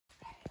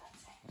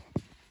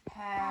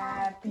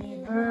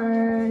Happy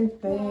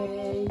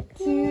birthday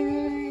to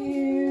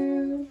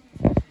you.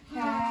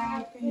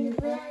 Happy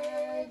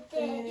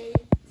birthday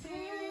to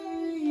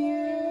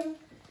you.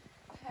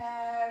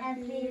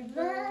 Happy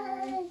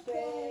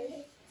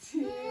birthday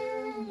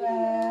to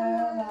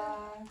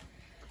Bella.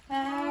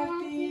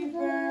 Happy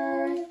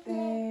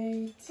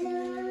birthday to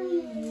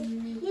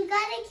you. You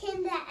got a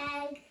Kinder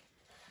Egg.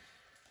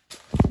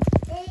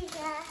 There you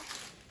go.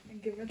 And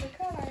give her the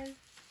card.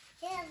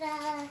 Here,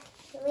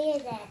 read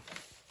it.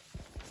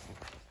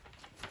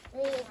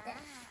 Read it.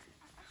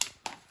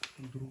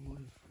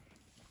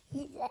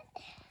 Read it.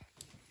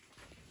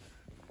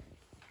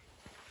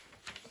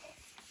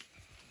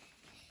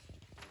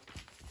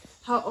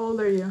 How old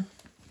are you?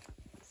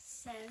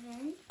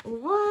 7.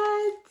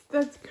 What?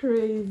 That's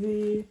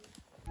crazy.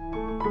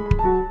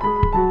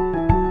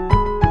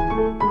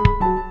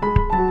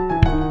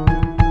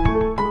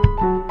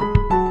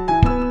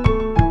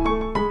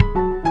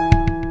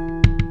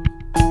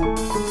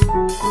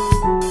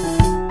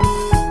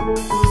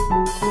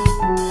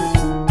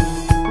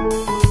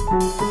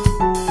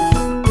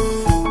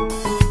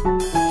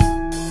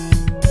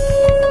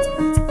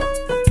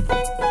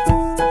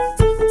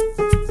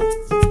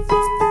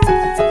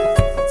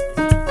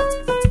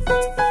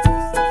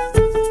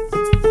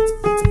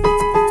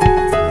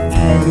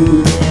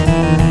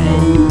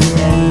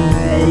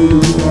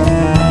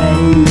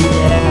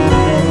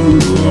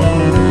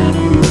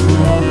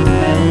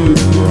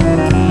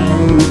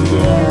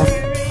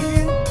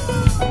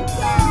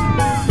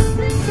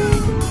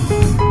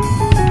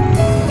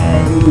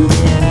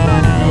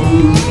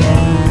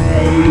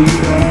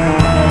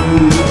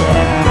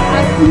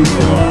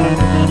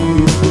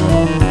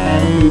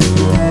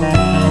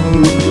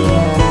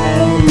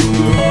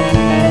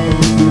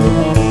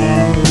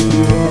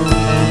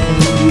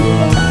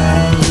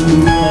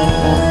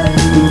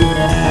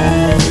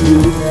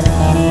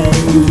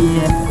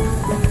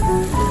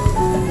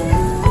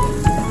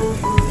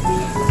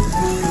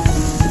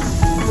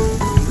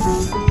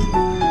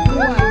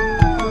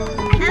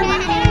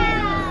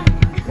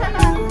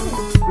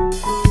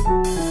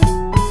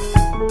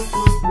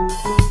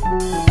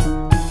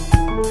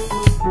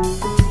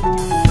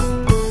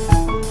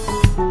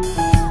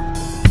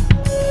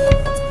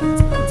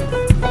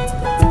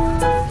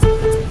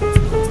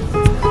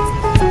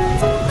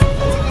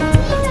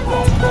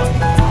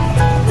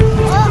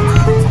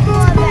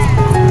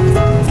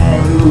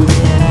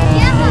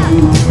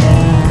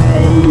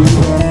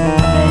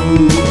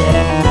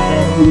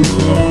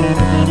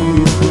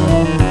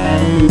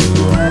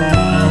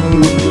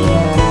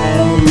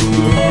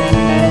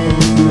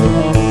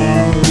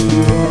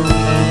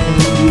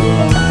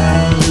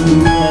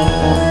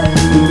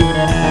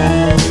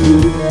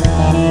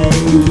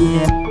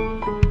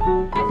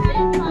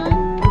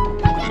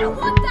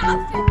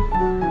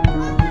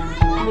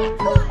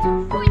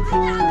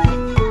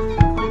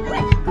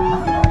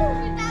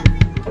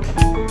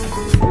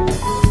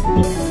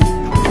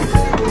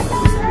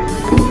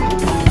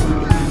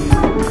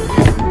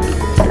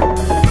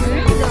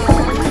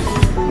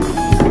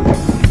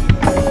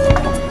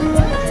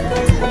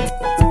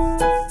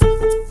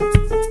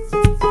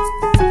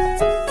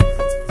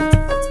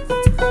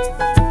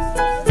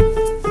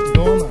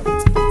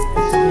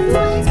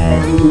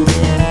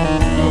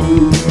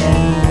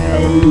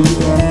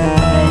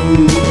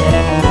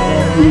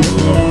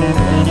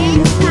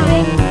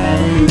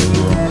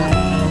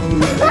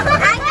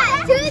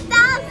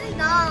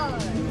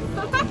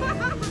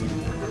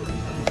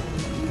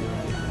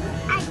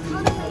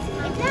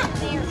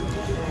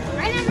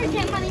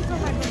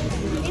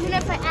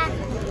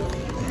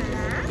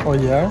 Oh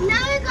yeah?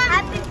 Now you got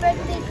happy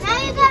birthday. Now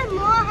you got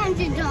more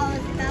 $100.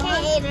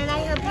 Okay, Aiden,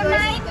 I hope for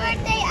my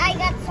birthday I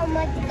got so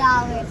much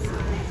dollars.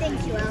 Thank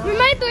you, Ella. For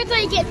my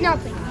birthday, I get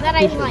nothing that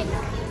I like.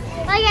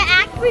 Like I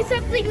ask for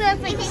something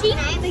that's like cheap,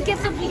 I get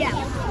something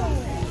else.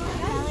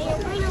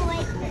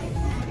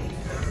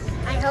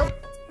 I hope.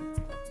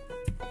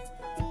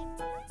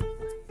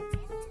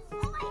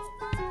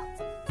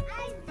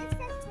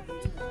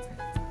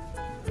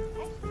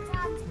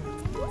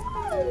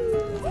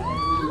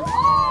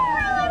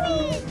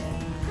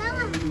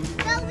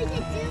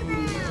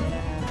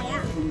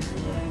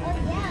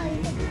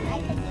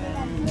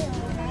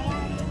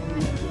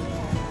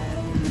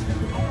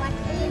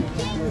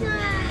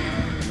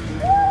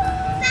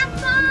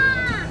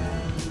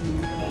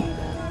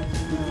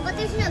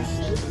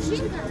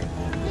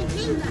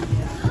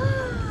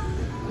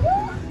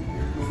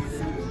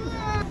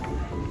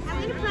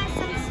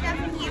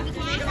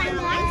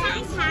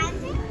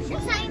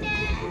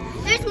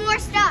 There's more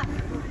stuff.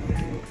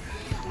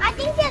 I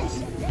think there's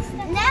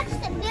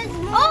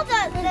more. Oh,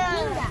 there's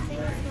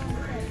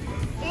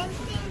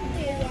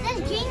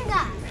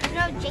Jenga.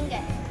 No,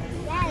 Jenga.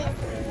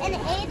 Yeah, and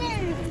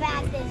Aiden's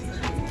bag is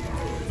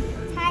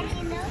how do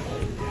you know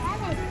this? I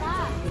haven't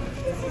thought.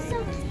 This is so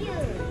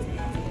cute.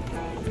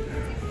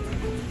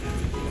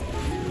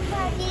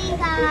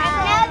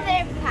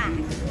 Another pack.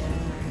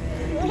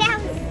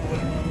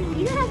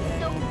 You have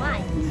so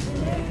much.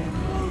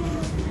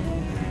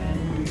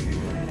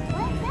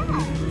 What's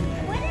that?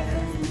 What is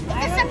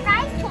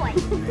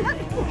Look,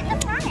 the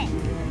front.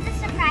 It's a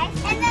surprise.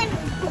 And then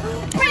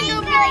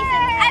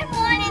I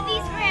wanted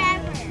these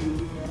forever.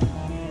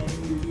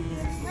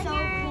 So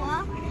cool.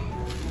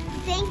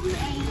 Thank you,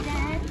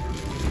 Aiden.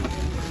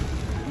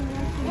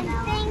 And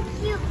thank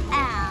you,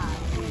 Al.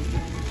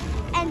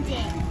 And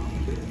Dave.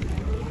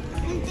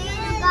 And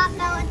Dave got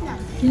Bella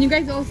nothing. Can you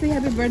guys all say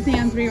happy birthday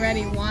on 3?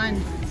 Ready?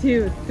 1,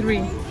 2, 3.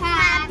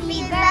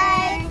 Happy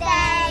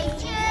birthday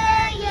to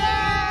you.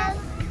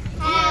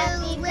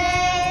 Happy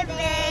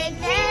birthday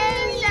to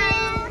you.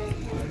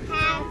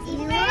 Happy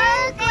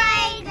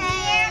birthday,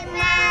 dear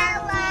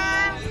Bella.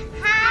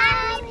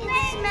 Happy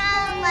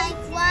smell like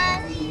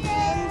one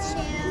and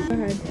two. Go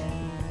ahead.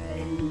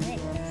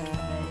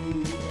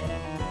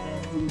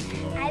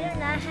 I do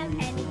not have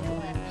any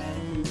clips.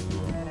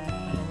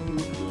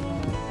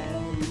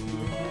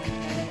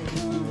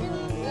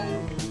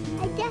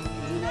 I guess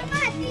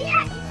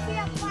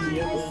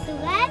a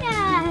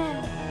sweater.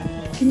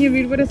 Can you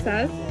read what it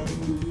says?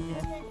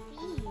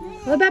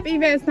 Hold up,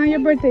 Eva. It's not your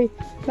birthday.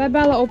 Let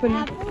Bella open it.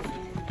 Apple,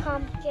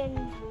 pumpkin.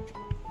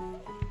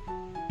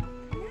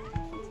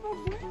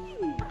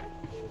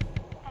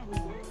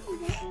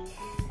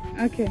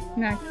 Okay,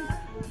 next.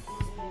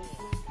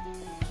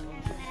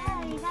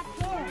 Oh, you got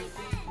pears.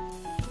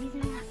 These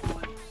are not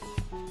pears.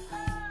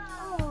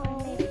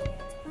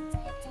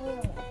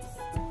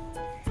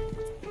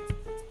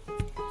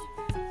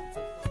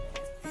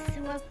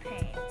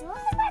 Sweatpants.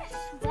 What about a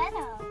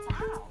sweater?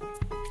 Wow.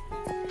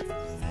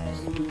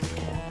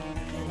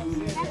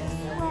 That's a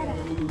sweater.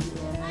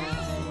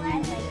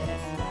 Sweater like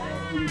this.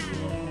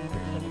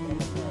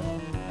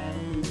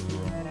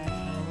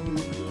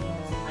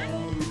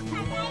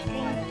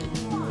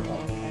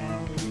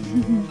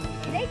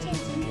 They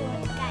changed into it.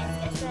 Guys,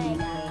 guess what I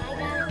got? I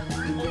got a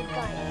bunny.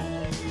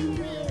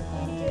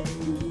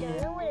 We don't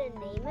know what to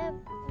name it,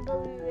 but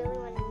we really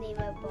want to name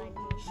it Bunny.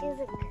 She's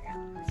a girl.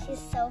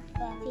 She's so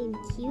fluffy and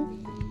cute.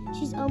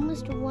 She's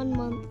almost 1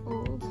 month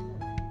old.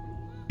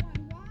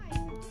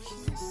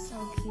 She's just so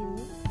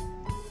cute.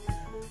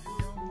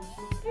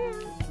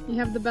 You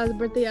have the best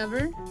birthday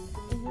ever?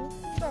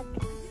 Look.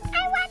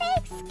 I want to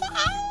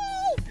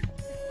escape!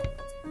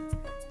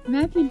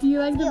 Matthew, do you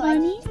like the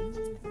bunny?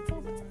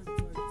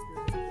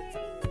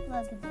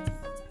 Look at this.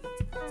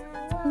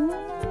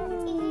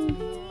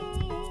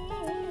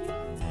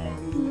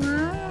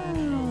 Wow.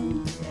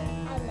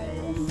 I like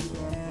this.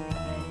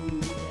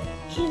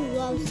 She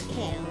loves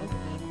kale.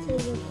 So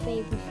it's her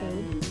favorite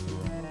food.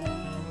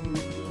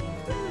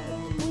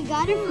 We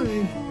got it for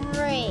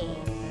free.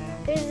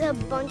 There's a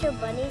bunch of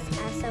bunnies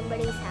at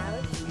somebody's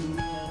house. And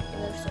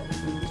they're so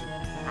cute.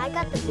 I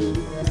got the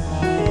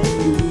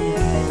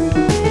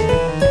baby.